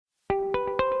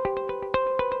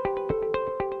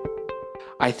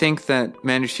I think that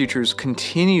managed futures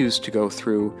continues to go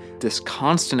through this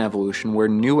constant evolution where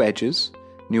new edges,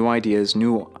 new ideas,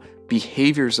 new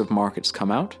behaviors of markets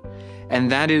come out,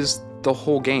 and that is the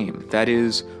whole game. That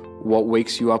is what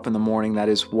wakes you up in the morning. That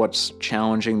is what's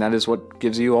challenging. That is what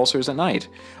gives you ulcers at night.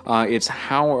 It's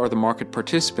how are the market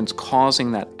participants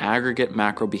causing that aggregate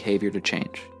macro behavior to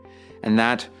change. And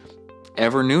that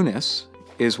ever newness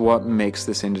is what makes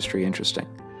this industry interesting.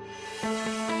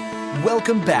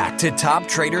 Welcome back to Top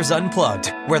Traders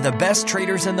Unplugged, where the best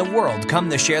traders in the world come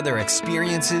to share their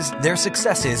experiences, their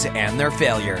successes, and their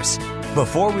failures.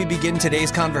 Before we begin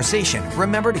today's conversation,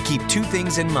 remember to keep two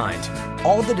things in mind.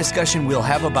 All the discussion we'll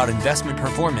have about investment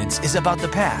performance is about the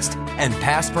past, and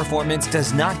past performance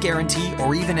does not guarantee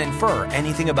or even infer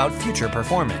anything about future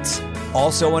performance.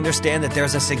 Also understand that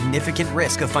there's a significant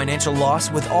risk of financial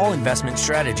loss with all investment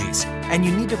strategies, and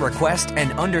you need to request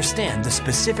and understand the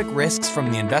specific risks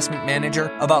from the investment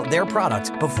manager about their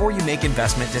product before you make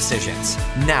investment decisions.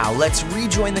 Now, let's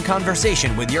rejoin the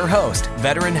conversation with your host,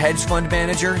 veteran hedge fund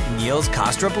manager Niels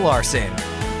Kaastrup Larsen.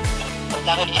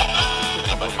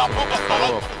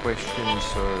 Follow-up questions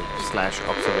slash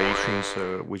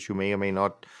observations, which you may or may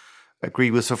not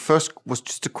agree with. So first was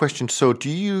just a question. So do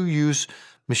you use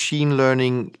machine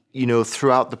learning,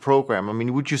 throughout the program? I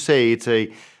mean, would you say it's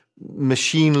a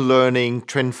machine learning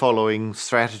trend following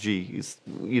strategy?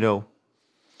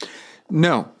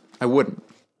 No, I wouldn't.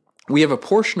 We have a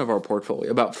portion of our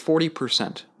portfolio, about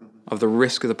 40% of the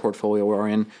risk of the portfolio are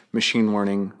in machine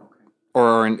learning, or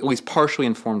are at least partially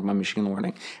informed by machine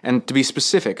learning. And to be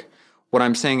specific, what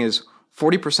I'm saying is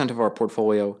 40% of our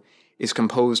portfolio is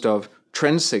composed of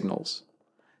trend signals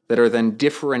that are then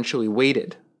differentially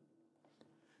weighted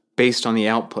based on the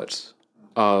outputs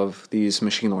of these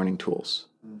machine learning tools.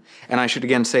 And I should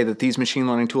again say that these machine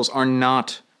learning tools are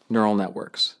not neural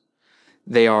networks.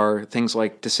 They are things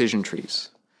like decision trees.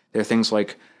 They're things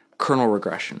like kernel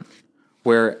regression,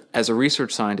 where as a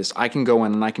research scientist, I can go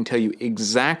in and I can tell you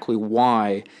exactly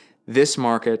why this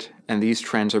market and these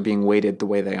trends are being weighted the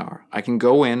way they are. I can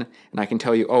go in and I can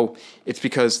tell you, it's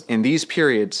because in these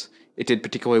periods it did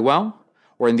particularly well,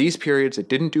 or in these periods it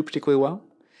didn't do particularly well,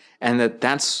 and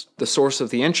that's the source of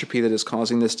the entropy that is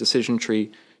causing this decision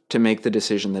tree to make the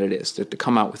decision that it is, to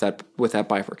come out with that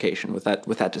bifurcation, with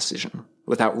that decision,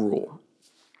 with that rule.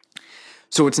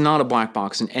 So it's not a black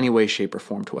box in any way, shape, or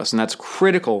form to us, and that's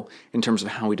critical in terms of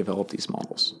how we develop these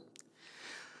models.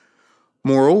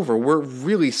 Moreover, we're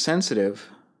really sensitive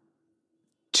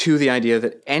to the idea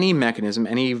that any mechanism,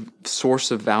 any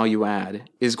source of value add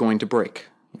is going to break.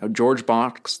 George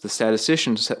Box, the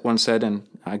statistician, once said, and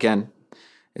again,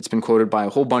 it's been quoted by a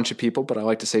whole bunch of people, but I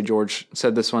like to say George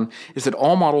said this one, is that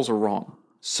all models are wrong.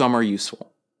 Some are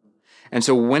useful. And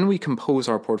so when we compose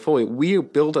our portfolio, we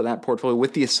build that portfolio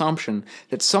with the assumption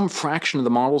that some fraction of the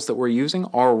models that we're using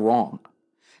are wrong,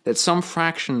 that some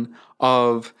fraction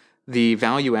of the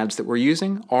value adds that we're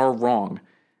using are wrong,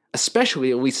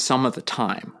 especially at least some of the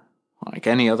time, like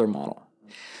any other model.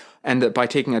 And that by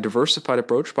taking a diversified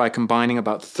approach, by combining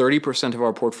about 30% of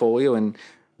our portfolio in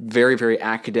very, very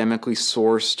academically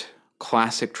sourced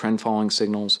classic trend following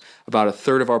signals, about a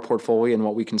third of our portfolio in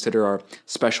what we consider our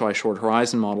specialized short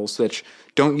horizon models, which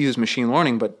don't use machine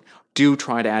learning but do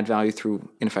try to add value through,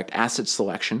 in effect, asset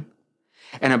selection,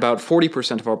 and about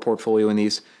 40% of our portfolio in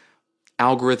these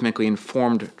algorithmically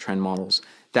informed trend models.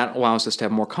 That allows us to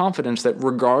have more confidence that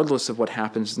regardless of what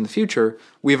happens in the future,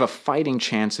 we have a fighting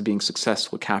chance of being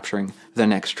successful at capturing the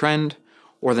next trend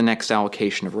or the next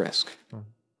allocation of risk.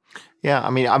 Yeah,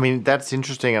 I mean that's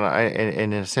interesting, and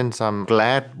in a sense, I'm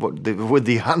glad with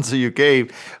the answer you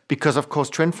gave, because of course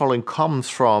trend following comes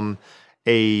from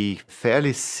a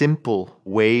fairly simple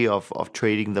way of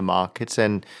trading the markets,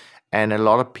 and a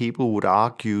lot of people would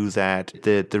argue that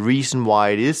the reason why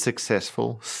it is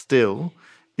successful still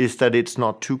is that it's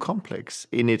not too complex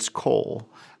in its core.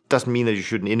 Doesn't mean that you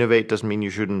shouldn't innovate, doesn't mean you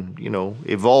shouldn't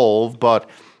evolve, but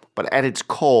at its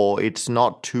core, it's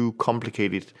not too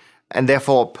complicated. And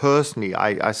therefore, personally,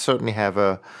 I certainly have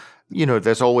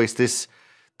there's always this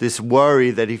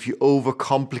worry that if you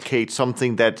overcomplicate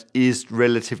something that is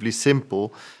relatively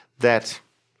simple, that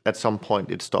at some point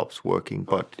it stops working.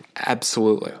 But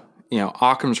absolutely,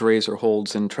 Occam's razor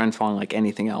holds in trend following like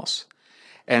anything else.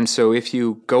 And so, if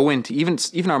you go into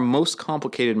even our most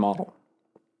complicated model,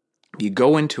 you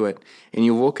go into it and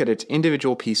you look at its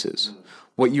individual pieces.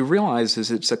 What you realize is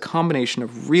it's a combination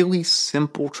of really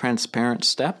simple, transparent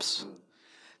steps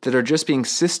that are just being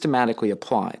systematically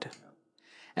applied.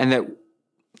 And that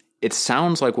it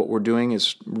sounds like what we're doing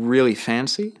is really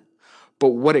fancy, but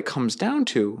what it comes down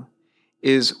to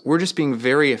is we're just being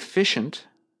very efficient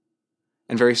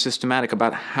and very systematic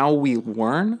about how we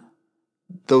learn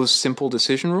those simple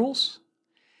decision rules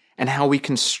and how we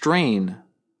constrain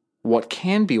what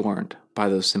can be learned by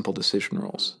those simple decision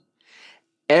rules.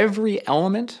 Every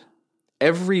element,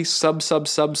 every sub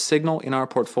signal in our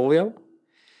portfolio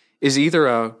is either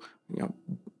a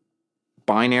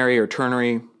binary or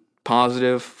ternary,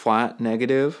 positive, flat,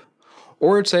 negative,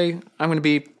 or it's a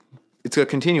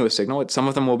continuous signal. Some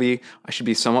of them will be, I should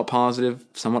be somewhat positive,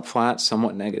 somewhat flat,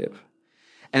 somewhat negative.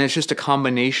 And it's just a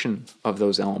combination of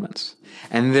those elements.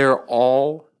 And they're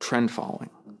all trend following.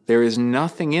 There is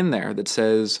nothing in there that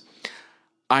says,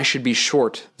 I should be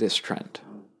short this trend.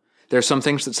 There are some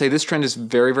things that say this trend is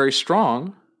very, very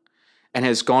strong and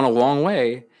has gone a long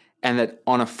way, and that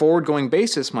on a forward-going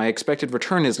basis, my expected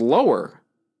return is lower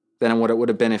than what it would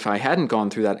have been if I hadn't gone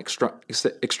through that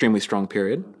extremely strong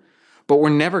period. But we're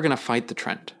never going to fight the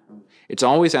trend. It's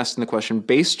always asking the question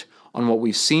based on what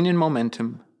we've seen in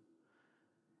momentum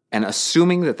and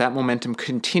assuming that that momentum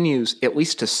continues, at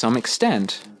least to some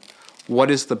extent, what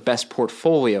is the best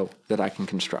portfolio that I can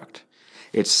construct?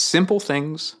 It's simple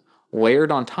things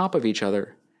layered on top of each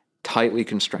other, tightly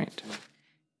constrained.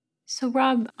 So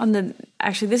Rob,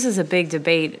 actually this is a big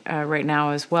debate right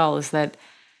now as well, is that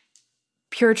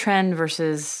pure trend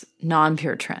versus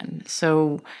non-pure trend.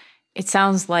 So it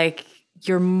sounds like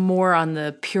you're more on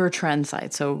the pure trend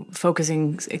side, so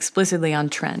focusing explicitly on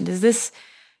trend.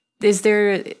 Is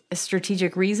there a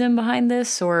strategic reason behind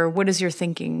this, or what is your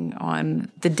thinking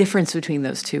on the difference between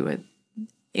those two,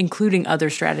 including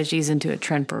other strategies into a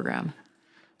trend program?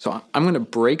 So I'm going to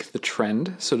break the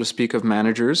trend, so to speak, of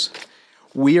managers.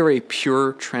 We are a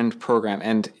pure trend program,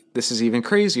 and this is even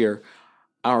crazier.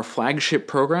 Our flagship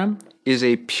program is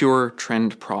a pure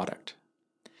trend product.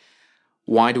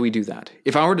 Why do we do that?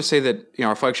 If I were to say that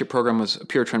our flagship program was a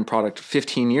pure trend product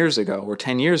 15 years ago or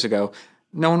 10 years ago,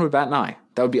 no one would bat an eye.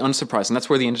 That would be unsurprising. That's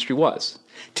where the industry was.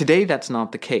 Today, that's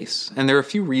not the case. And there are a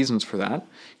few reasons for that.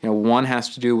 One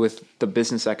has to do with the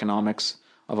business economics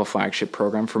of a flagship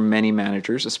program for many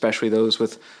managers, especially those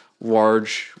with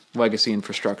large legacy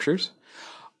infrastructures.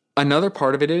 Another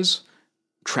part of it is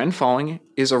trend following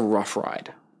is a rough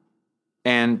ride.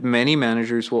 And many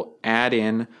managers will add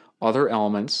in other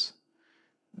elements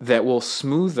that will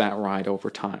smooth that ride over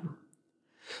time.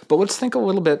 But let's think a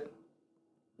little bit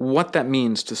what that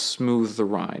means to smooth the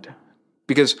ride.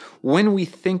 Because when we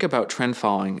think about trend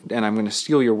following, and I'm going to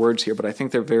steal your words here, but I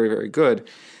think they're very, very good,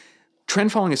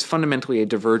 trend following is fundamentally a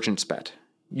divergence bet.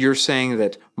 You're saying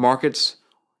that markets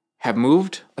have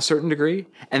moved a certain degree,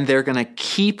 and they're going to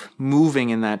keep moving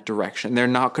in that direction. They're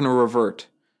not going to revert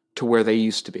to where they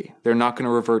used to be. They're not going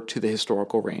to revert to the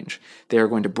historical range. They are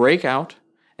going to break out,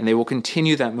 and they will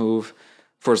continue that move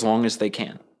for as long as they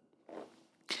can.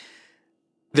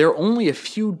 There are only a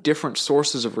few different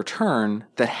sources of return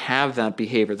that have that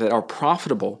behavior, that are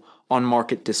profitable on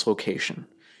market dislocation.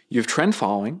 You have trend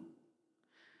following,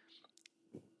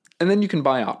 and then you can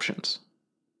buy options.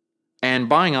 And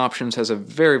buying options has a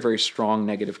very, very strong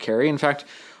negative carry. In fact,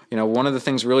 one of the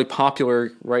things really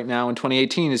popular right now in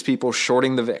 2018 is people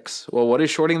shorting the VIX. Well, what is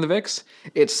shorting the VIX?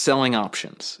 It's selling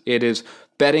options. It is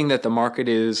betting that the market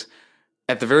is,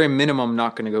 at the very minimum,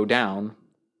 not going to go down,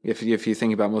 if you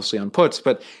think about mostly on puts,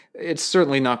 but it's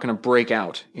certainly not going to break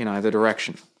out in either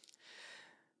direction.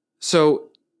 So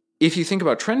if you think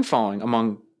about trend following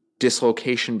among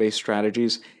dislocation-based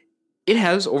strategies, it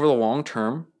has, over the long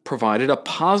term, provided a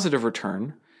positive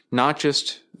return, not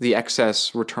just the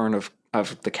excess return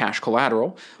of the cash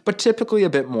collateral, but typically a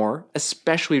bit more,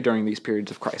 especially during these periods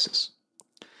of crisis.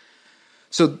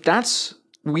 So that's,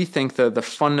 we think, the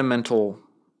fundamental,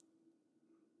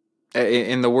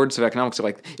 in the words of economics,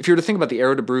 like if you were to think about the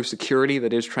Arrow de Brew security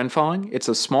that is trend following, it's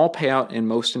a small payout in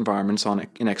most environments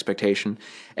in expectation,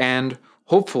 and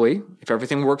hopefully, if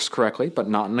everything works correctly, but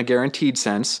not in a guaranteed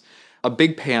sense, a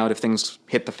big payout if things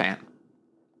hit the fan.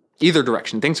 Either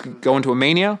direction. Things could go into a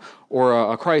mania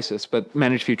or a crisis, but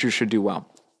managed futures should do well.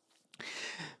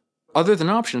 Other than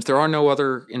options, there are no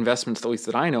other investments, at least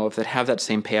that I know of, that have that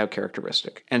same payout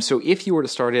characteristic. And so if you were to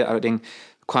start adding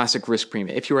classic risk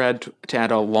premium, if you were to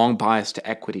add a long bias to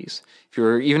equities, if you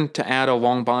were even to add a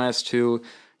long bias to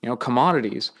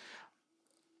commodities,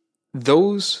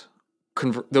 those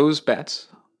bets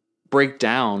break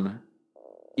down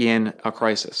in a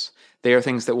crisis. They are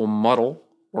things that will muddle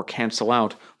or cancel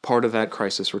out part of that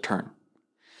crisis return.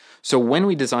 So when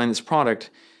we designed this product,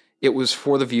 it was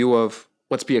for the view of,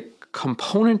 let's be a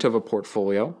component of a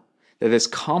portfolio that is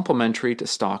complementary to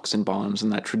stocks and bonds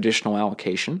and that traditional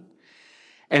allocation.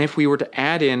 And if we were to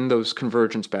add in those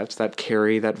convergence bets, that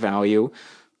carry, that value,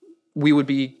 we would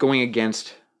be going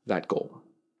against that goal.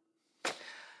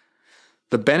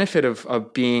 The benefit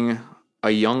of being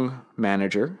a young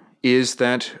manager is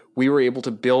that we were able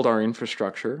to build our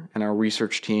infrastructure and our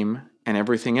research team and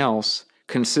everything else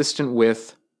consistent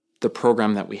with the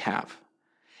program that we have.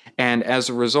 And as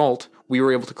a result, we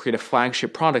were able to create a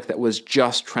flagship product that was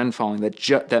just trend following,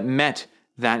 that met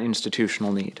that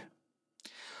institutional need.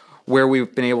 Where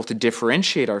we've been able to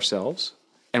differentiate ourselves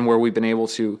and where we've been able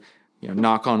to,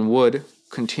 knock on wood,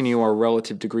 continue our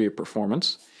relative degree of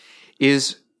performance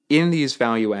is in these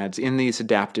value adds, in these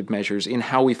adaptive measures, in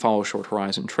how we follow short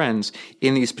horizon trends,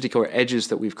 in these particular edges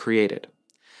that we've created.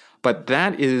 But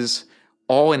that is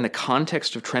all in the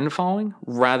context of trend following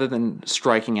rather than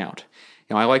striking out.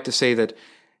 I like to say that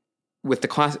with the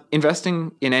class,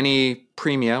 investing in any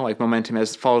premia like momentum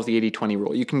as it follows the 80-20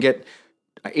 rule, you can get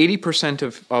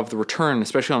 80% of the return,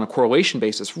 especially on a correlation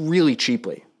basis, really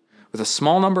cheaply. With a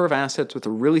small number of assets, with a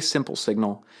really simple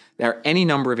signal. There are any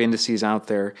number of indices out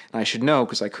there, and I should know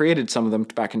because I created some of them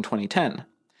back in 2010.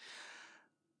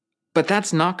 But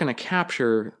that's not going to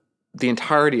capture the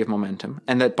entirety of momentum,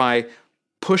 and that by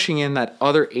pushing in that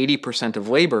other 80% of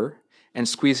labor and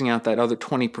squeezing out that other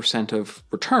 20% of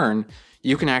return,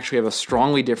 you can actually have a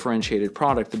strongly differentiated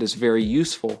product that is very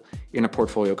useful in a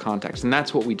portfolio context. And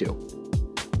that's what we do.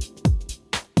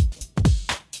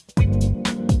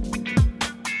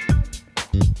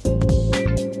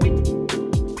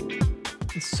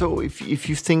 So if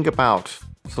you think about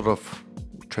sort of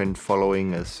trend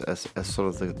following as sort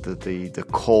of the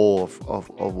core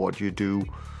of what you do,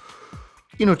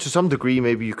 to some degree,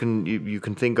 maybe you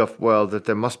can think of, well, that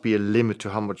there must be a limit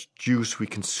to how much juice we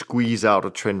can squeeze out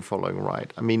of trend following,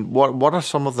 right? I mean, what are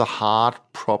some of the hard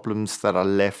problems that are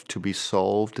left to be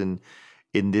solved in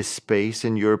this space,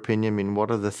 in your opinion? I mean,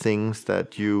 what are the things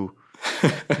that you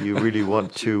really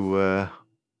want to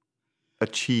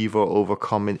achieve or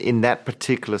overcome in that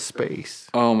particular space?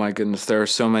 Oh my goodness, there are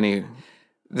so many.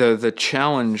 The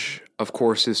challenge, of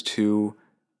course, is to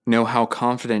know how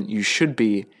confident you should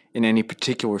be in any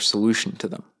particular solution to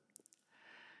them.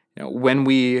 When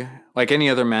we, like any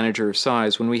other manager of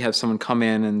size, when we have someone come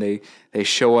in and they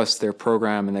show us their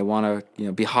program and they want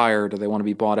to be hired or they want to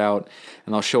be bought out,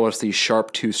 and they'll show us these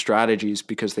sharp two strategies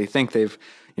because they think they've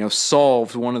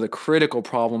solved one of the critical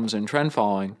problems in trend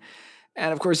following.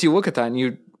 And of course, you look at that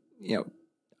and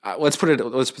let's put it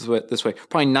this way: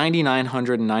 probably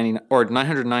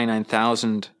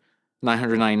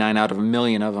 999,999 out of a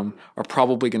million of them are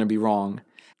probably going to be wrong.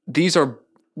 These are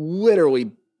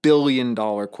literally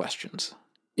billion-dollar questions.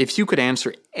 If you could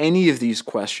answer any of these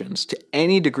questions to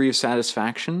any degree of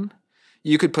satisfaction,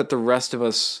 you could put the rest of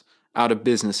us out of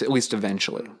business, at least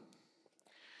eventually.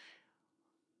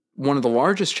 One of the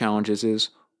largest challenges is,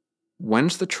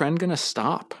 when's the trend going to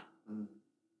stop?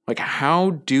 Like,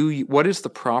 what is the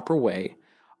proper way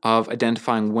of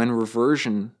identifying when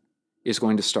reversion is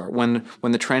going to start? When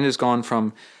the trend has gone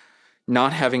from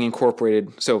not having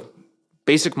incorporated, so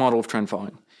basic model of trend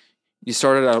following. You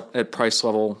started out at price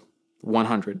level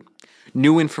 100.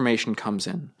 New information comes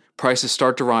in. Prices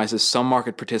start to rise as some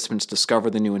market participants discover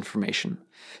the new information.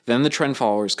 Then the trend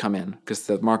followers come in because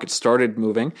the market started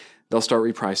moving. They'll start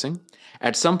repricing.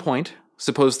 At some point,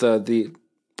 suppose the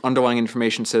underlying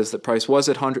information says that price was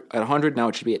at 100, now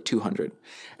it should be at 200.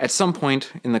 At some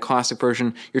point in the classic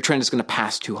version, your trend is going to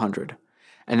pass 200.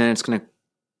 And then it's going to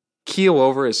keel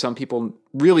over as some people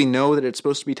really know that it's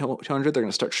supposed to be 200. They're going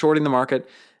to start shorting the market,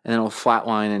 and then it'll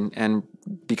flatline and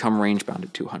become range-bound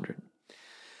at 200.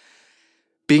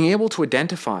 Being able to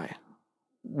identify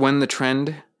when the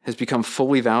trend has become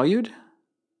fully valued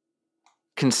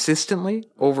consistently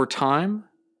over time,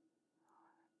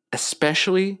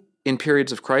 especially in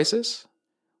periods of crisis,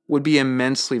 would be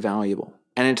immensely valuable.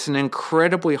 And it's an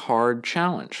incredibly hard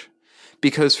challenge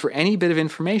because for any bit of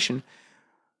information,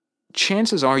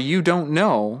 chances are you don't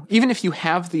know, even if you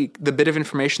have the bit of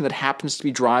information that happens to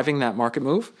be driving that market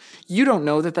move, you don't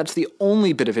know that that's the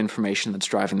only bit of information that's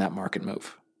driving that market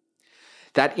move.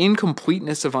 That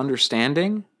incompleteness of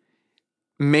understanding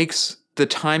makes the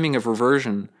timing of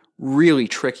reversion really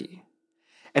tricky.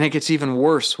 And it gets even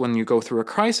worse when you go through a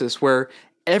crisis where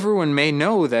everyone may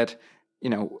know that,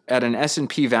 at an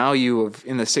S&P value of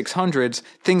in the 600s,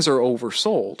 things are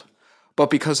oversold. But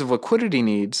because of liquidity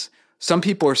needs, some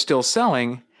people are still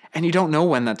selling, and you don't know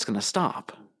when that's going to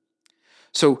stop.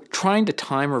 So trying to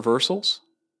time reversals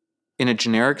in a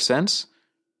generic sense,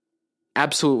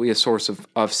 absolutely a source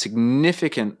of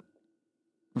significant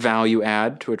value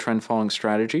add to a trend following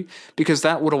strategy, because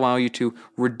that would allow you to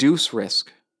reduce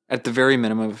risk at the very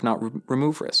minimum, if not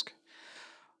remove risk.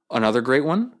 Another great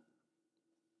one,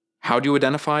 how do you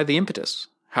identify the impetus?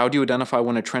 How do you identify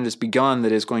when a trend has begun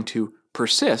that is going to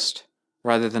persist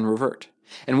rather than revert?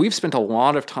 And we've spent a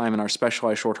lot of time in our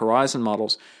specialized short horizon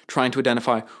models trying to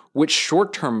identify which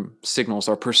short-term signals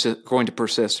are going to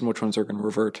persist and which ones are going to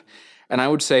revert. And I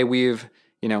would say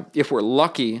if we're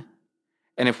lucky,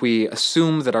 and if we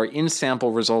assume that our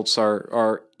in-sample results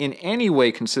are in any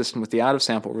way consistent with the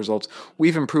out-of-sample results,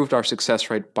 we've improved our success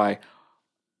rate by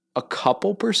a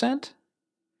couple percent.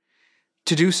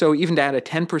 To do so, even to add a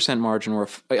 10% margin or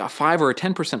a 5 or a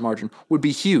 10% margin would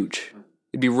be huge.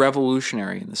 It'd be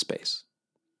revolutionary in the space.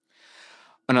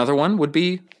 Another one would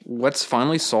be, let's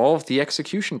finally solve the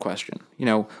execution question.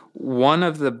 One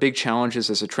of the big challenges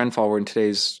as a trend follower in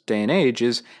today's day and age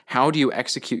is how do you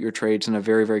execute your trades in a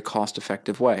very, very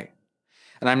cost-effective way?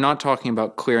 And I'm not talking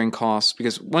about clearing costs,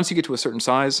 because once you get to a certain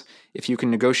size, if you can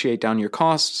negotiate down your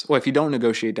costs, if you don't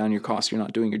negotiate down your costs, you're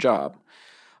not doing your job.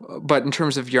 But in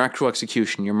terms of your actual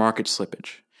execution, your market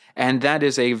slippage. And that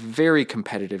is a very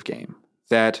competitive game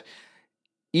that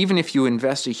even if you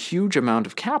invest a huge amount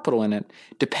of capital in it,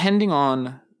 depending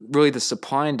on really the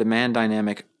supply and demand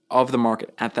dynamic of the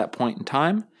market at that point in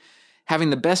time, having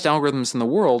the best algorithms in the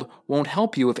world won't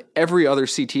help you if every other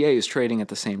CTA is trading at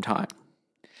the same time.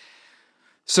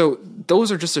 So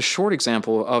those are just a short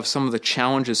example of some of the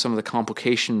challenges, some of the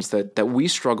complications that we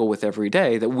struggle with every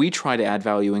day, that we try to add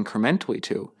value incrementally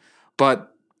to,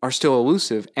 but are still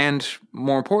elusive. And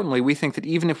more importantly, we think that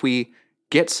even if we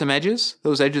get some edges,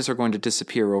 those edges are going to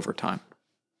disappear over time.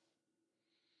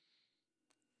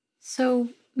 So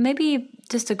maybe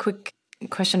just a quick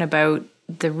question about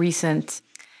the recent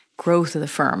growth of the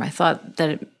firm. I thought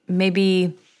that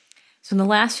so in the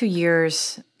last few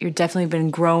years, you've definitely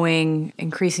been growing,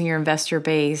 increasing your investor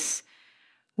base.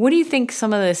 What do you think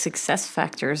some of the success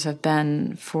factors have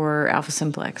been for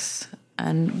AlphaSimplex?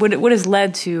 And what has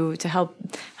led to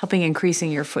helping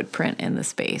increasing your footprint in the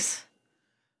space?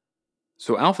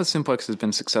 So AlphaSimplex has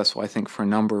been successful, I think, for a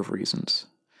number of reasons.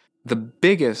 The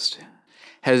biggest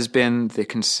has been the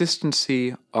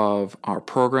consistency of our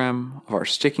program, of our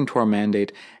sticking to our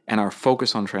mandate, and our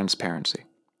focus on transparency.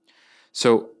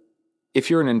 So if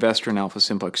you're an investor in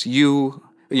AlphaSimplex,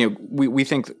 we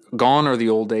think gone are the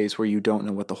old days where you don't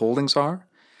know what the holdings are,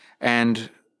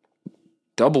 and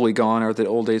doubly gone are the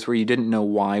old days where you didn't know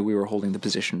why we were holding the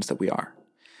positions that we are.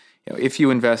 If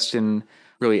you invest in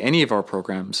really any of our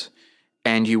programs,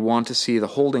 and you want to see the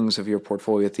holdings of your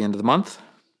portfolio at the end of the month,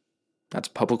 that's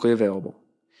publicly available.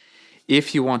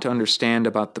 If you want to understand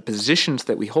about the positions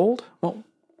that we hold,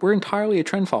 we're entirely a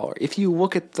trend follower. If you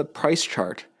look at the price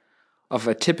chart of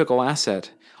a typical asset,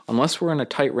 unless we're in a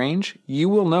tight range, you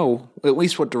will know at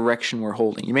least what direction we're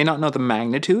holding. You may not know the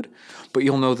magnitude, but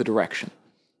you'll know the direction.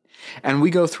 And we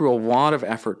go through a lot of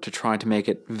effort to try to make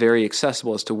it very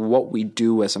accessible as to what we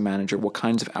do as a manager, what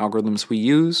kinds of algorithms we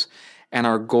use, and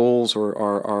our goals, or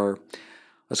our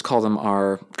let's call them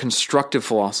our constructive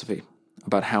philosophy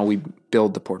about how we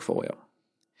build the portfolio.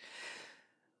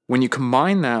 When you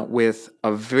combine that with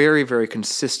a very, very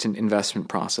consistent investment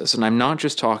process, and I'm not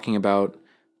just talking about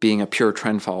being a pure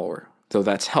trend follower, though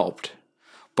that's helped,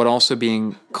 but also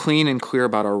being clean and clear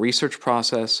about our research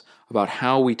process, about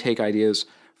how we take ideas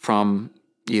from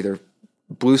either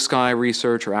blue sky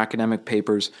research or academic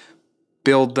papers,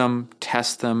 build them,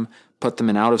 test them, put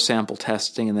them in out-of-sample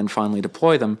testing, and then finally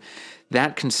deploy them.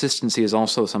 That consistency is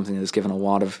also something that has given a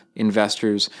lot of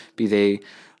investors, be they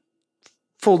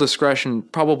full discretion,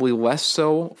 probably less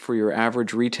so for your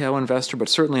average retail investor, but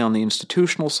certainly on the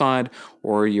institutional side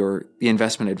or the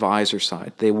investment advisor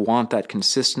side. They want that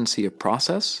consistency of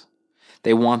process.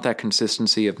 They want that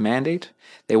consistency of mandate.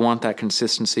 They want that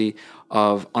consistency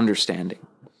of understanding.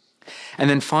 And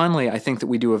then finally, I think that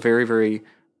we do a very, very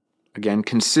again,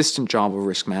 consistent job of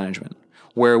risk management,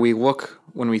 where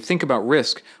when we think about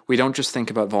risk, we don't just think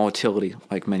about volatility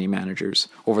like many managers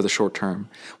over the short term.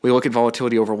 We look at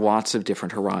volatility over lots of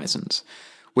different horizons,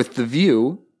 with the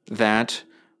view that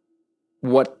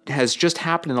what has just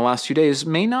happened in the last few days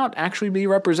may not actually be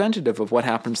representative of what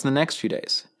happens in the next few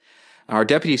days. Our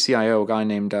deputy CIO, a guy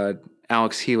named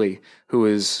Alex Healy, who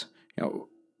is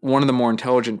one of the more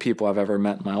intelligent people I've ever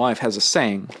met in my life, has a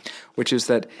saying, which is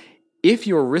that if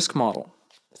your risk model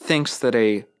thinks that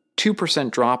a 2%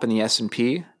 drop in the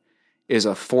S&P is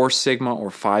a 4 sigma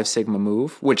or 5 sigma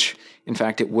move, which in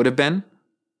fact it would have been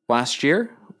last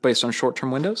year based on short-term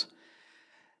windows,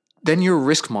 then your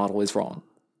risk model is wrong.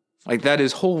 Like, that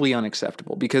is wholly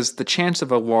unacceptable, because the chance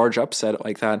of a large upset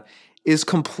like that is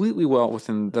completely well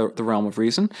within the realm of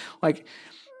reason. I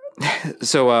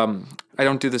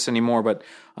don't do this anymore, but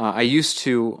I used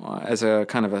to, as a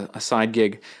kind of a side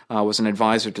gig, was an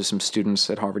advisor to some students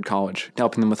at Harvard College,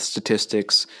 helping them with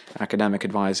statistics, academic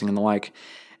advising, and the like.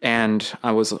 And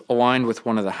I was aligned with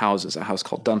one of the houses, a house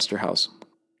called Dunster House.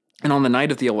 And on the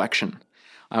night of the election,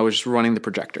 I was running the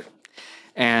projector.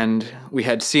 And we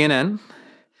had CNN,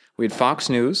 we had Fox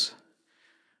News,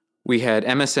 we had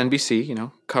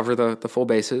MSNBC, cover the full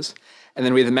bases, and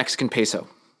then we had the Mexican peso,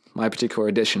 my particular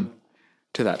addition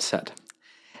to that set.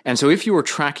 And so if you were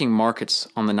tracking markets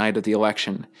on the night of the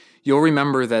election, you'll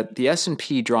remember that the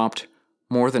S&P dropped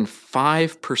more than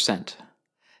 5%.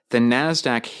 The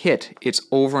NASDAQ hit its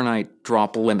overnight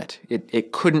drop limit.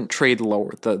 It couldn't trade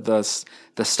lower. The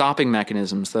stopping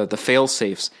mechanisms, the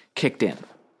fail-safes kicked in.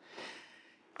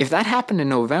 If that happened in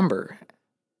November,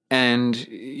 and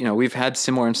we've had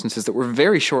similar instances that were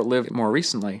very short-lived more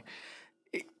recently,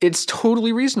 it's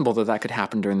totally reasonable that could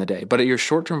happen during the day. But your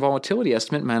short-term volatility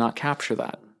estimate may not capture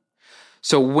that.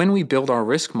 So when we build our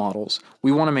risk models,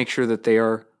 we want to make sure that they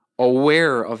are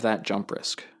aware of that jump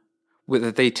risk,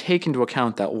 that they take into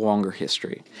account that longer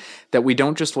history, that we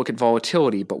don't just look at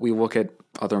volatility, but we look at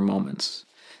other moments,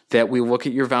 that we look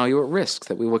at your value at risk,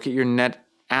 that we look at your net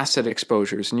asset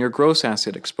exposures and your gross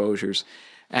asset exposures,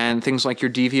 and things like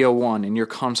your DV01 and your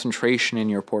concentration in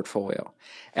your portfolio.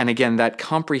 And again, that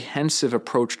comprehensive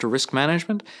approach to risk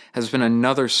management has been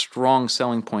another strong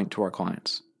selling point to our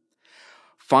clients.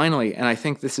 Finally, and I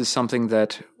think this is something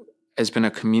that has been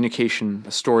a communication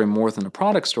story more than a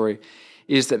product story,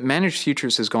 is that managed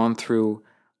futures has gone through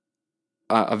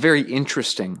a very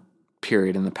interesting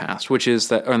period in the past, or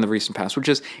in the recent past, which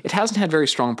is it hasn't had very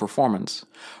strong performance,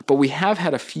 but we have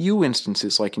had a few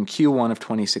instances, like in Q1 of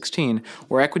 2016,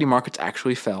 where equity markets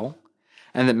actually fell,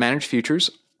 and that managed futures,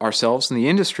 ourselves and the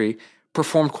industry,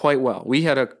 performed quite well. We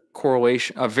had a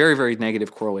correlation, a very, very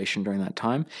negative correlation during that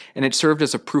time, and it served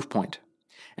as a proof point.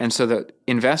 And so that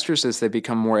investors, as they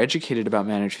become more educated about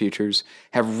managed futures,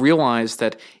 have realized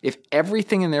that if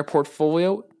everything in their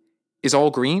portfolio is all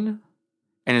green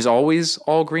and is always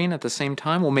all green at the same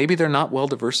time, well, maybe they're not well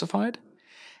diversified.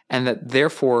 And that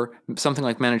therefore, something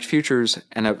like managed futures,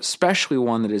 and especially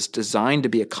one that is designed to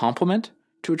be a complement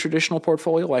to a traditional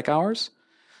portfolio like ours,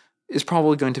 is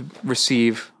probably going to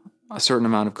receive a certain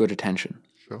amount of good attention.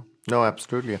 No,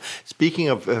 absolutely. Speaking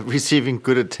of receiving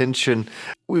good attention,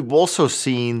 we've also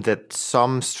seen that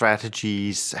some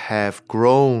strategies have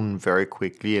grown very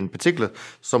quickly, in particular,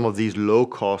 some of these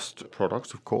low-cost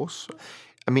products, of course.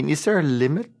 I mean, is there a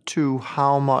limit to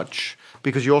how much,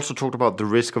 because you also talked about the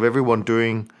risk of everyone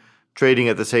trading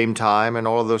at the same time and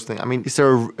all of those things. I mean, is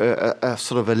there a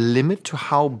sort of a limit to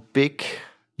how big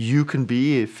you can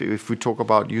be, if we talk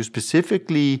about you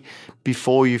specifically,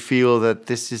 before you feel that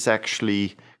this is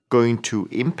actually going to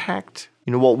impact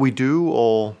what we do?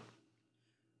 Or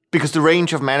because the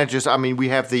range of managers, I mean, we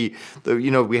have the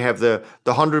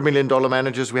 $100 million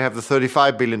managers, we have the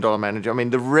 $35 billion manager. I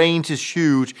mean, the range is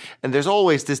huge, and there's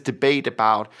always this debate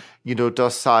about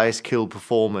does size kill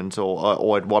performance,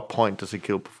 or at what point does it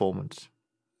kill performance?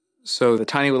 So the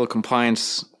tiny little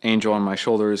compliance angel on my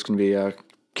shoulder is going to be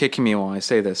kicking me while I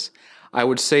say this. I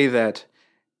would say that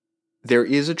there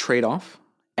is a trade-off,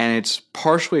 and it's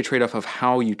partially a trade-off of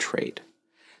how you trade.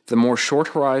 The more short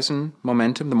horizon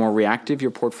momentum, the more reactive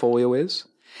your portfolio is,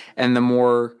 and the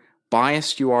more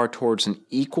biased you are towards an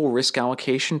equal risk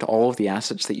allocation to all of the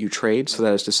assets that you trade. So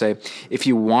that is to say, if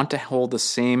you want to hold the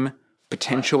same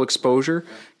potential exposure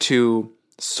to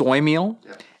soy meal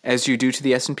as you do to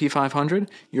the S&P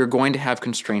 500, you're going to have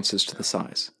constraints as to the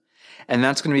size. And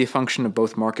that's going to be a function of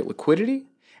both market liquidity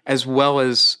as well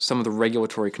as some of the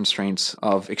regulatory constraints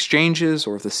of exchanges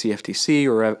or of the CFTC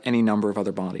or any number of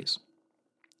other bodies.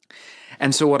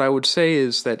 And so what I would say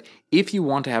is that if you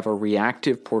want to have a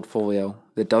reactive portfolio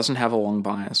that doesn't have a long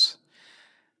bias,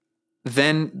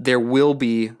 then there will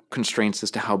be constraints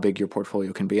as to how big your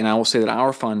portfolio can be. And I will say that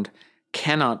our fund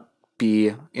cannot be,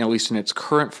 at least in its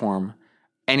current form,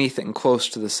 anything close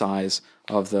to the size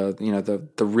of the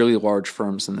really large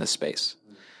firms in this space.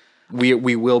 We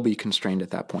will be constrained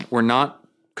at that point. We're not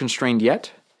constrained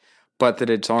yet, but that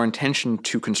it's our intention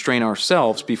to constrain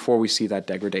ourselves before we see that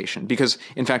degradation. Because,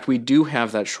 in fact, we do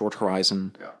have that short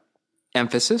horizon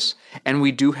emphasis, and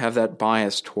we do have that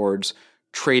bias towards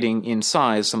trading in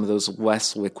size some of those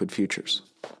less liquid futures.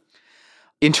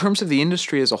 In terms of the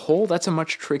industry as a whole, that's a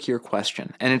much trickier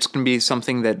question, and it's going to be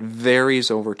something that varies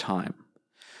over time.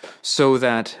 So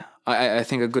that I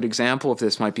think a good example of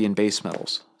this might be in base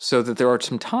metals. So that there are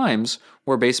some times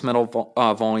where base metal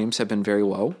volumes have been very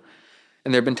low,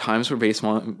 and there have been times where base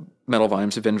metal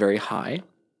volumes have been very high,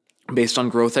 based on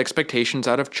growth expectations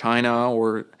out of China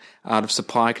or out of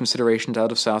supply considerations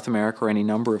out of South America or any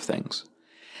number of things.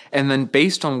 And then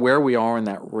based on where we are in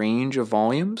that range of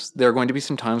volumes, there are going to be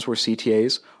some times where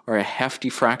CTAs are a hefty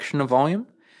fraction of volume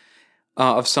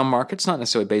of some markets, not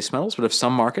necessarily base metals, but of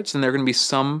some markets, and there are going to be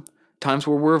some times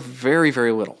where we're very,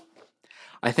 very little.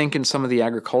 I think in some of the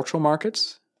agricultural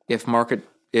markets,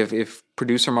 if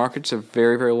producer markets are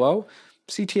very, very low,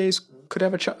 CTAs could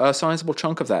have a sizable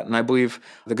chunk of that. And I believe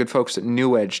the good folks at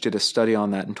New Edge did a study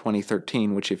on that in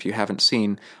 2013, which if you haven't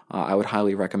seen, I would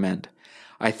highly recommend.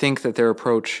 I think that their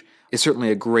approach is certainly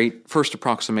a great first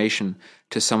approximation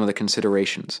to some of the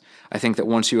considerations. I think that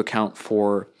once you account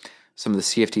for some of the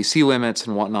CFTC limits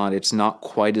and whatnot, it's not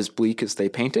quite as bleak as they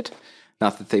paint it.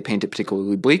 Not that they paint it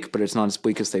particularly bleak, but it's not as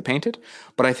bleak as they paint it.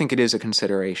 But I think it is a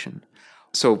consideration.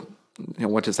 So,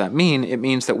 what does that mean? It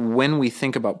means that when we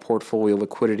think about portfolio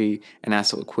liquidity and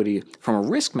asset liquidity from a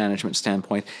risk management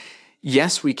standpoint,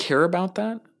 yes, we care about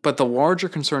that, but the larger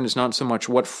concern is not so much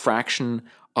what fraction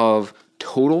of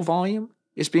total volume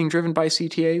is being driven by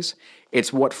CTAs,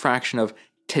 it's what fraction of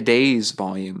today's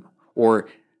volume or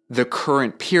the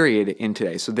current period in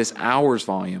today. So this hour's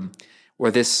volume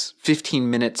or this 15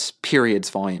 minutes period's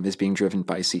volume is being driven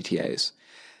by CTAs.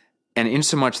 And in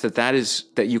so much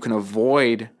that you can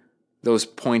avoid those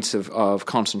points of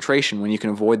concentration, when you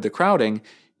can avoid the crowding,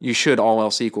 you should, all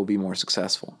else equal, be more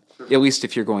successful. At least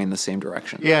if you're going in the same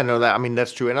direction. Yeah, no,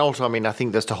 that's true. And also, I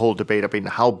think there's the whole debate about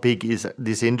how big is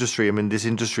this industry. I mean, this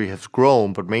industry has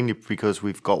grown, but mainly because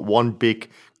we've got one big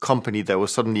company that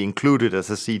was suddenly included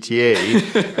as a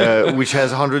CTA, which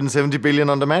has 170 billion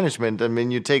under management. I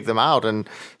mean, you take them out, and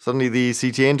suddenly the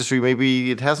CTA industry, maybe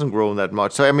it hasn't grown that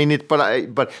much. So I mean,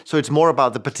 so it's more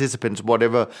about the participants,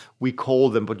 whatever we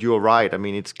call them. But you're right. I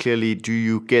mean, it's clearly, do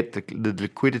you get the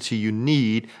liquidity you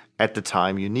need at the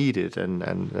time you need it,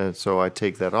 and so I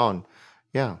take that on.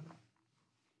 Yeah.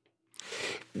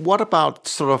 What about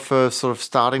sort of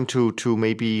starting to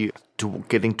maybe to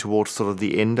getting towards sort of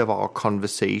the end of our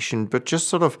conversation, but just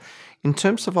sort of in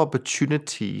terms of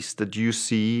opportunities that you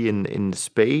see in the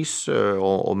space,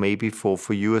 or maybe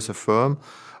for you as a firm,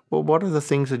 well, what are the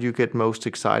things that you get most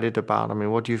excited about? I mean,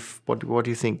 what do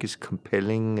you think is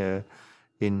compelling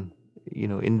in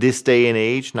this day and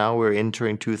age? Now we're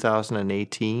entering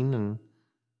 2018, and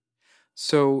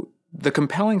so the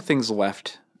compelling things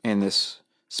left in this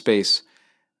space,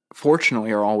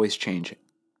 fortunately, are always changing.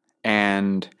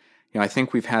 And I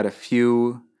think we've had a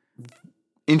few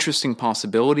interesting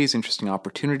possibilities, interesting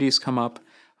opportunities come up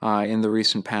in the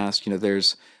recent past.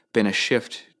 There's been a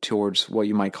shift towards what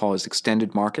you might call as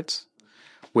extended markets,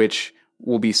 which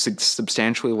will be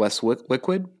substantially less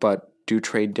liquid, but do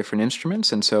trade different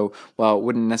instruments. And so while it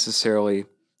wouldn't necessarily,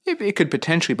 it could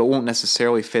potentially, but won't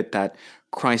necessarily fit that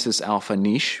crisis alpha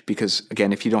niche, because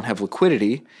again, if you don't have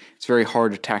liquidity, it's very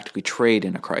hard to tactically trade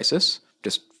in a crisis,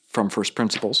 just from first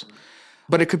principles.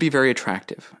 But it could be very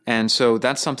attractive. And so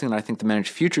that's something that I think the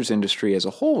managed futures industry as a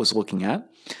whole is looking at,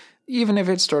 even if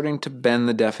it's starting to bend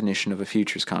the definition of a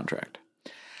futures contract.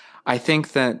 I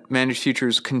think that managed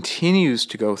futures continues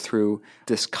to go through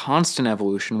this constant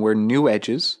evolution where new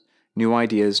edges, new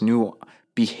ideas, new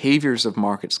behaviors of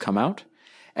markets come out.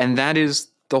 And that is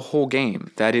the whole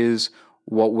game. That is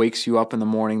what wakes you up in the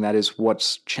morning. That is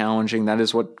what's challenging. That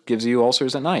is what gives you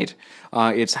ulcers at night.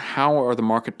 It's how are the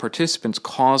market participants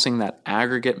causing that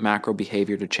aggregate macro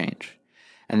behavior to change.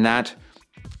 And that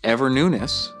ever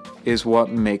newness is what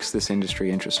makes this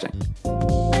industry interesting.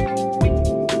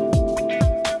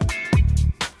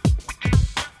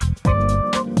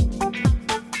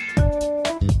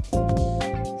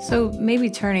 So maybe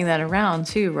turning that around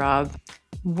too, Rob,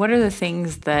 what are the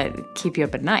things that keep you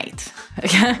up at night?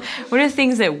 What are the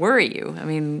things that worry you? I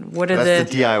mean, what are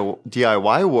that's the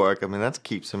DIY work. I mean, that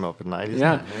keeps him up at night, isn't it?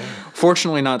 Yeah.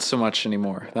 Fortunately, not so much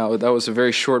anymore. That was a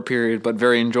very short period, but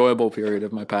very enjoyable period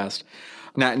of my past.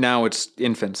 Now it's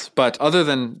infants. But other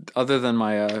than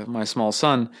my small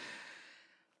son,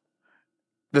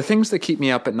 the things that keep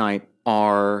me up at night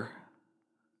are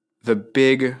the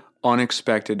big,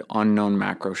 unexpected, unknown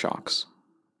macro shocks.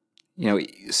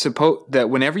 Suppose that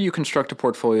whenever you construct a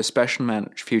portfolio, especially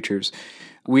managed futures,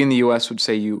 we in the U.S. would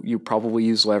say you probably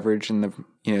use leverage. In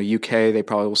the UK, they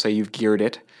probably will say you've geared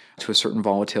it to a certain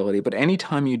volatility. But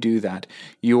anytime you do that,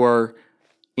 you are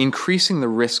increasing the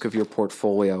risk of your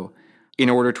portfolio in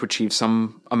order to achieve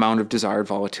some amount of desired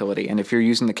volatility. And if you're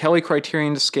using the Kelly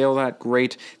criterion to scale that,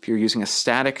 great. If you're using a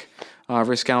static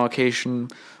risk allocation,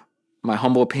 my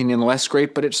humble opinion, less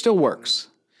great, but it still works.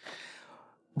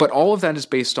 But all of that is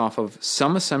based off of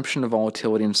some assumption of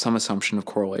volatility and some assumption of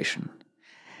correlation.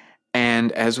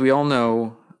 And as we all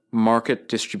know, market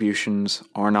distributions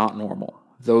are not normal.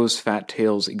 Those fat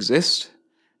tails exist,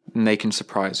 and they can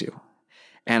surprise you.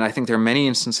 And I think there are many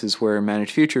instances where in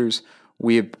managed futures,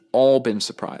 we have all been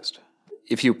surprised.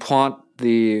 If you plot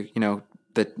the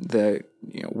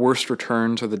worst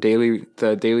returns or the daily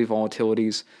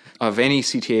volatilities of any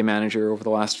CTA manager over the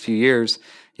last few years,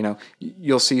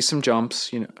 You'll see some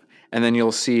jumps, and then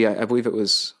you'll see, I believe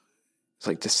it's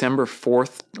like December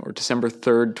 4th or December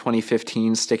 3rd,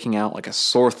 2015, sticking out like a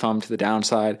sore thumb to the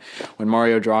downside when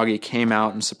Mario Draghi came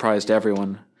out and surprised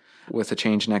everyone with a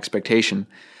change in expectation.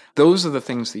 Those are the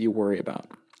things that you worry about.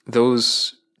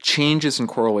 Those changes in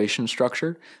correlation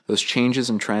structure, those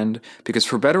changes in trend, because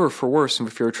for better or for worse,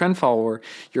 if you're a trend follower,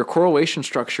 your correlation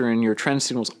structure and your trend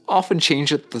signals often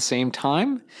change at the same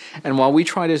time. And while we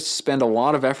try to spend a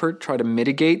lot of effort, try to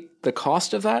mitigate the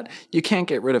cost of that, you can't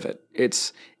get rid of it.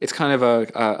 It's kind of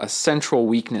a central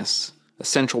weakness, a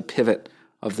central pivot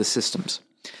of the systems.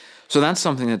 So that's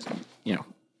something that,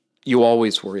 you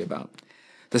always worry about.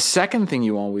 The second thing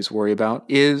you always worry about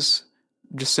is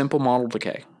just simple model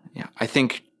decay. I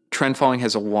think trend following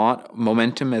has a lot,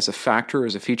 momentum as a factor,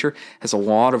 as a feature, has a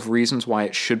lot of reasons why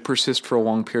it should persist for a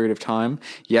long period of time.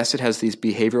 Yes, it has these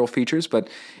behavioral features, but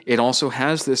it also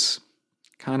has this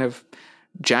kind of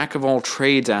jack of all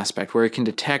trades aspect where it can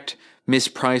detect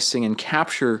mispricing and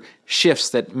capture shifts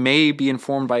that may be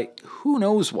informed by who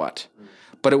knows what,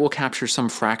 but it will capture some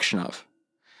fraction of.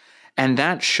 And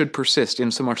that should persist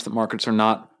in so much that markets are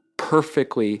not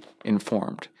perfectly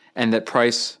informed and that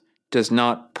price does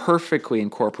not perfectly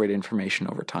incorporate information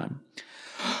over time.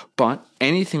 But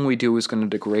anything we do is going to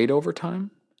degrade over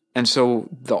time. And so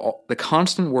the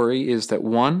constant worry is that,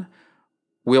 one,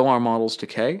 will our models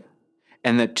decay?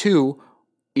 And that, two,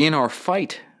 in our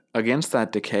fight against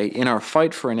that decay, in our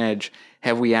fight for an edge,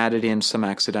 have we added in some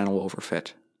accidental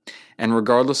overfit? And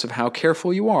regardless of how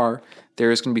careful you are,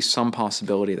 there is going to be some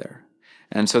possibility there.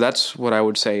 And so that's what I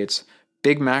would say. It's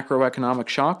big macroeconomic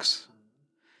shocks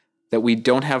that we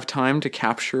don't have time to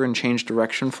capture and change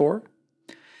direction for,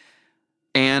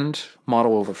 and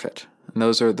model overfit. And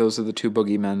those are the two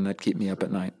boogeymen that keep me up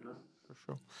at night. For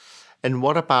sure. And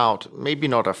what about, maybe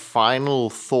not a final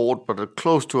thought, but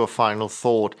close to a final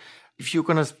thought, if you're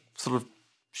going to sort of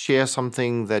share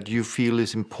something that you feel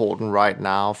is important right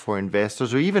now for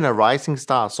investors, or even a rising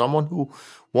star, someone who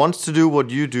wants to do what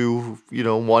you do,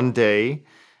 one day,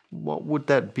 what would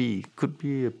that be? Could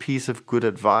be a piece of good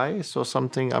advice or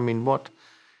something? I mean, what?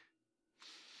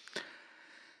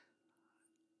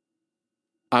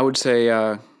 I would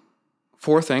say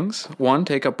 4 things. 1,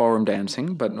 take up ballroom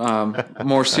dancing. But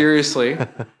more seriously,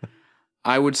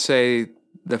 I would say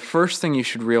the first thing you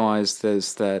should realize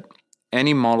is that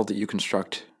any model that you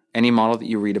construct, any model that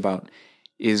you read about,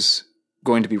 is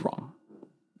going to be wrong.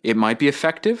 It might be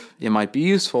effective, it might be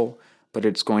useful, but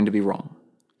it's going to be wrong.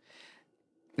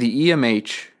 The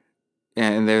EMH,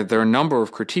 and there are a number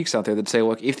of critiques out there that say,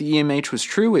 look, if the EMH was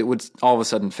true, it would all of a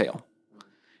sudden fail.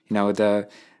 The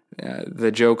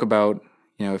joke about,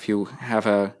 if you have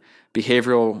a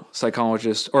behavioral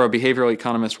psychologist or a behavioral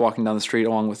economist walking down the street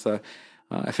along with a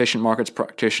efficient markets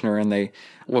practitioner, and they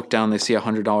look down, they see a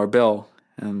 $100 bill,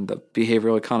 and the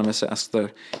behavioral economist asks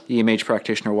the EMH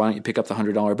practitioner, why don't you pick up the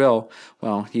 $100 bill?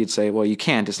 Well, he'd say, well, you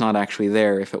can't. It's not actually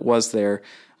there. If it was there,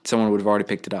 someone would have already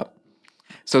picked it up.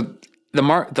 So the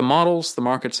models, the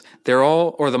markets, they're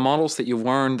all, or the models that you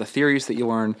learn, the theories that you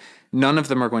learn, none of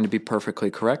them are going to be perfectly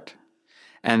correct.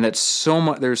 And there's so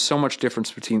much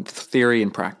difference between theory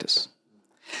and practice.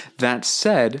 That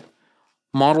said,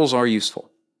 models are useful.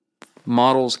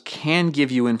 Models can give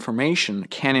you information,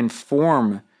 can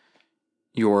inform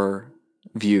your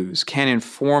views, can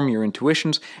inform your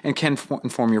intuitions, and can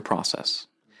inform your process.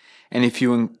 And if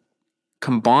you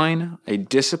combine a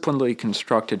disciplinedly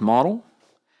constructed model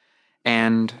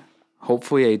and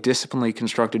hopefully a disciplinedly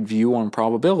constructed view on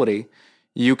probability,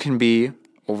 you can be,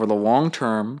 over the long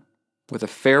term, with a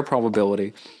fair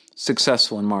probability,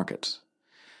 successful in markets.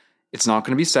 It's not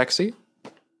going to be sexy.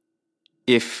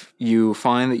 If you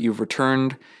find that you've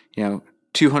returned,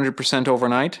 200%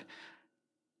 overnight,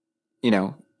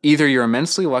 either you're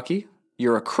immensely lucky,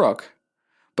 you're a crook,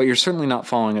 but you're certainly not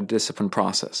following a disciplined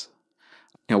process.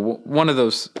 One of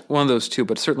those two,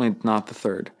 but certainly not the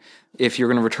third. If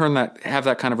you're going to have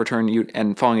that kind of return,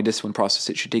 and following a disciplined process,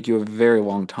 it should take you a very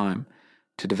long time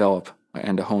to develop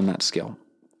and to hone that skill.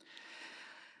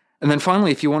 And then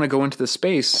finally, if you want to go into the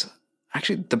space,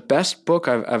 actually the best book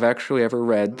I've actually ever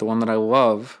read, the one that I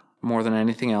love more than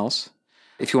anything else,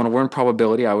 if you want to learn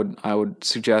probability, I would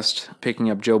suggest picking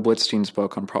up Joe Blitzstein's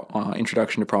book on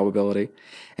Introduction to Probability.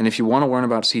 And if you want to learn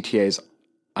about CTAs,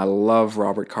 I love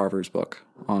Robert Carver's book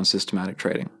on systematic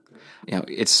trading.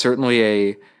 It's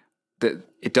certainly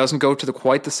it doesn't go to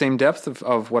quite the same depth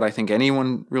of what I think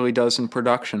anyone really does in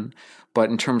production, but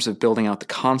in terms of building out the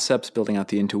concepts, building out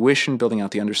the intuition, building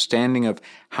out the understanding of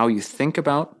how you think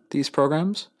about these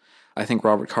programs, I think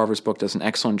Robert Carver's book does an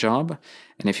excellent job.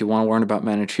 And if you want to learn about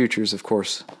managed futures, of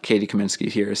course, Katie Kaminsky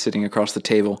here is sitting across the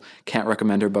table. Can't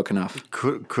recommend her book enough.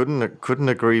 Couldn't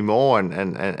agree more.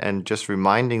 And just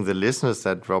reminding the listeners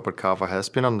that Robert Carver has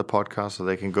been on the podcast, so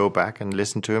they can go back and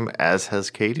listen to him, as has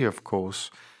Katie, of course.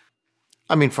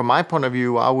 I mean, from my point of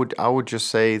view, I would just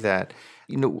say that,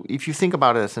 if you think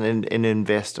about it as an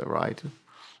investor, right?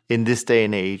 In this day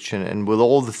and age, and with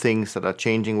all the things that are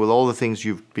changing, with all the things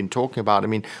you've been talking about, I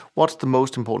mean, what's the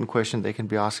most important question they can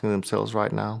be asking themselves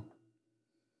right now?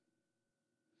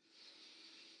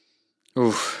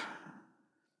 Oof.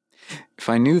 If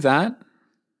I knew that,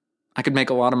 I could make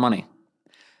a lot of money.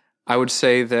 I would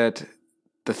say that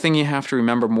the thing you have to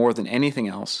remember more than anything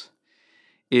else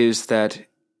is that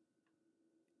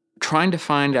trying to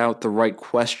find out the right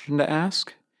question to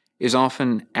ask is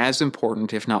often as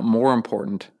important, if not more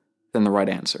important, than the right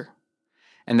answer.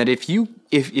 And that if you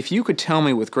could tell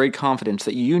me with great confidence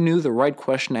that you knew the right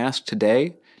question to ask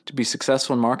today to be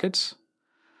successful in markets,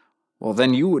 well,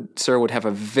 then you would have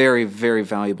a very, very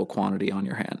valuable quantity on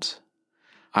your hands.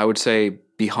 I would say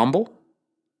be humble.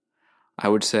 I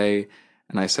would say,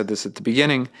 and I said this at the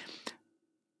beginning,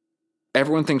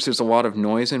 everyone thinks there's a lot of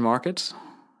noise in markets.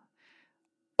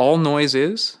 All noise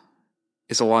is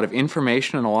a lot of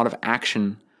information and a lot of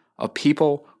action of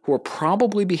people who are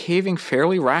probably behaving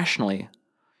fairly rationally,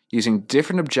 using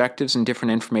different objectives and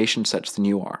different information sets than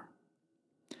you are.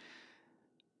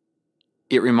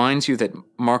 It reminds you that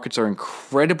markets are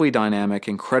incredibly dynamic,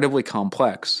 incredibly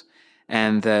complex,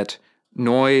 and that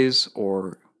noise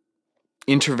or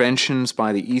interventions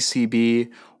by the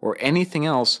ECB or anything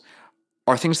else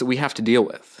are things that we have to deal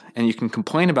with. And you can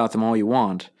complain about them all you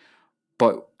want,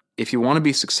 but if you want to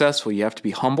be successful, you have to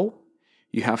be humble,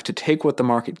 you have to take what the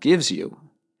market gives you,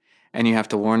 and you have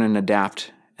to learn and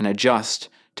adapt and adjust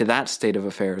to that state of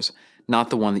affairs, not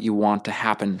the one that you want to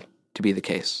happen to be the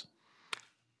case.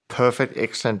 Perfect,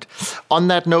 excellent. On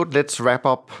that note, let's wrap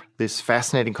up this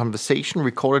fascinating conversation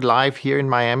recorded live here in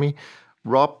Miami.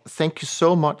 Rob, thank you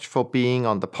so much for being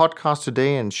on the podcast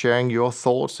today and sharing your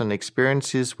thoughts and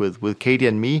experiences with Katie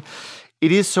and me.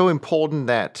 It is so important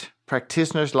that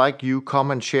practitioners like you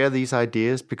come and share these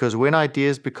ideas, because when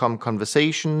ideas become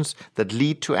conversations that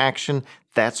lead to action,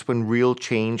 that's when real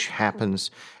change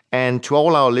happens. And to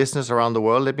all our listeners around the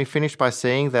world, let me finish by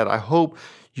saying that I hope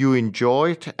you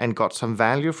enjoyed and got some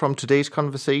value from today's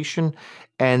conversation,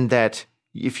 and that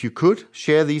if you could,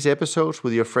 share these episodes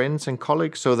with your friends and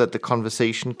colleagues so that the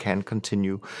conversation can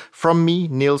continue. From me,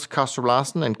 Niels Kastrup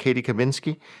Larsen and Katie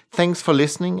Kaminsky, thanks for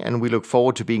listening, and we look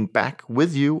forward to being back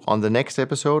with you on the next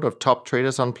episode of Top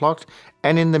Traders Unplugged.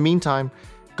 And in the meantime,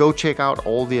 go check out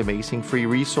all the amazing free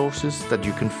resources that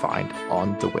you can find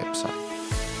on the website.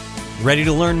 Ready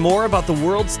to learn more about the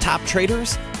world's top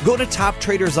traders? Go to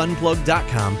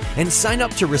toptradersunplugged.com and sign up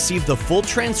to receive the full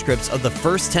transcripts of the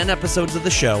first 10 episodes of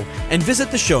the show, and visit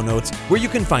the show notes where you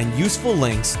can find useful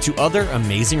links to other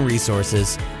amazing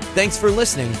resources. Thanks for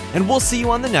listening, and we'll see you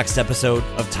on the next episode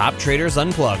of Top Traders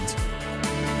Unplugged.